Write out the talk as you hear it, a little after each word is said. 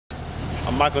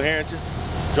I'm Michael Harrington,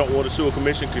 Joint Water Sewer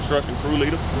Commission Construction Crew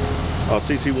Leader,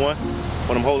 CC1.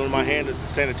 What I'm holding in my hand is the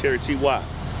sanitary TY.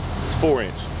 It's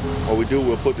 4-inch. What we do,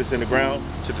 we'll put this in the ground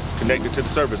to connect it to the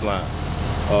service line.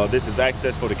 This is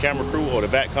access for the camera crew or the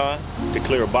VATCON to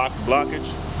clear a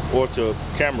blockage or to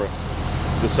camera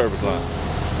the service line.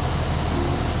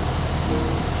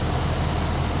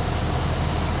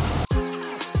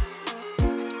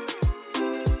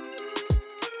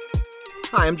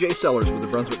 Hi, I'm Jay Sellers with the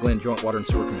Brunswick-Glynn Joint Water and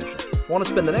Sewer Commission. I want to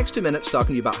spend the next 2 minutes talking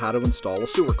to you about how to install a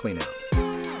sewer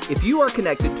cleanout. If you are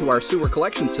connected to our sewer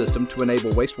collection system to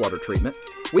enable wastewater treatment,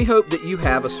 we hope that you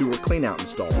have a sewer cleanout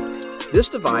installed. This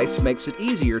device makes it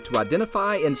easier to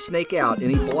identify and snake out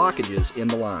any blockages in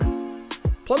the line.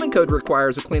 Plumbing code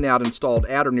requires a cleanout installed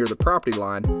at or near the property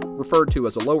line, referred to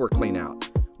as a lower cleanout.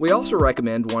 We also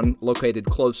recommend one located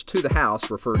close to the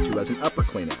house, referred to as an upper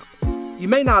cleanout. You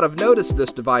may not have noticed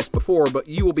this device before, but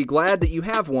you will be glad that you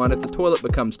have one if the toilet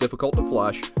becomes difficult to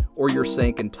flush or your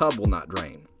sink and tub will not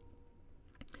drain.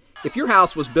 If your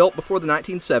house was built before the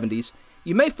 1970s,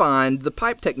 you may find the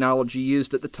pipe technology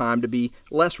used at the time to be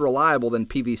less reliable than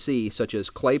PVC, such as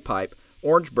clay pipe,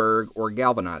 Orangeburg, or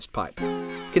galvanized pipe.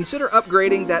 Consider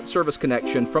upgrading that service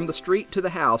connection from the street to the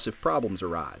house if problems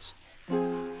arise.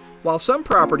 While some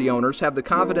property owners have the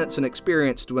confidence and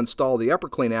experience to install the upper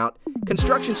cleanout,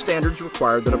 construction standards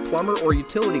require that a plumber or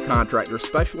utility contractor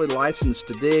specially licensed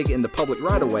to dig in the public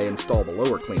right-of-way install the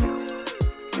lower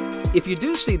cleanout. If you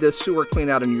do see this sewer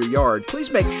cleanout in your yard,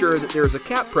 please make sure that there is a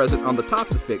cap present on the top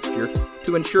of the fixture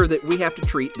to ensure that we have to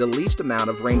treat the least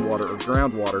amount of rainwater or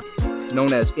groundwater,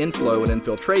 known as inflow and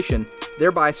infiltration,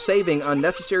 thereby saving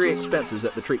unnecessary expenses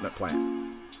at the treatment plant.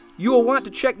 You will want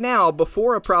to check now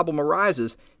before a problem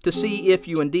arises to see if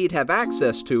you indeed have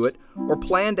access to it or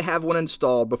plan to have one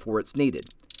installed before it's needed.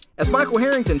 As Michael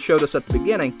Harrington showed us at the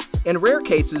beginning, in rare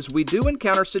cases we do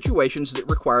encounter situations that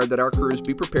require that our crews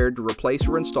be prepared to replace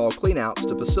or install cleanouts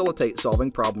to facilitate solving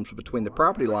problems between the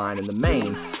property line and the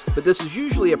main, but this is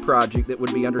usually a project that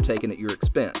would be undertaken at your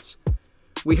expense.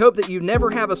 We hope that you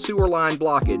never have a sewer line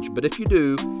blockage, but if you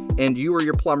do, and you or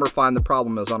your plumber find the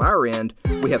problem is on our end,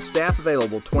 we have staff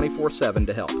available 24/7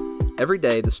 to help. Every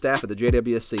day, the staff at the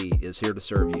JWSC is here to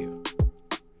serve you.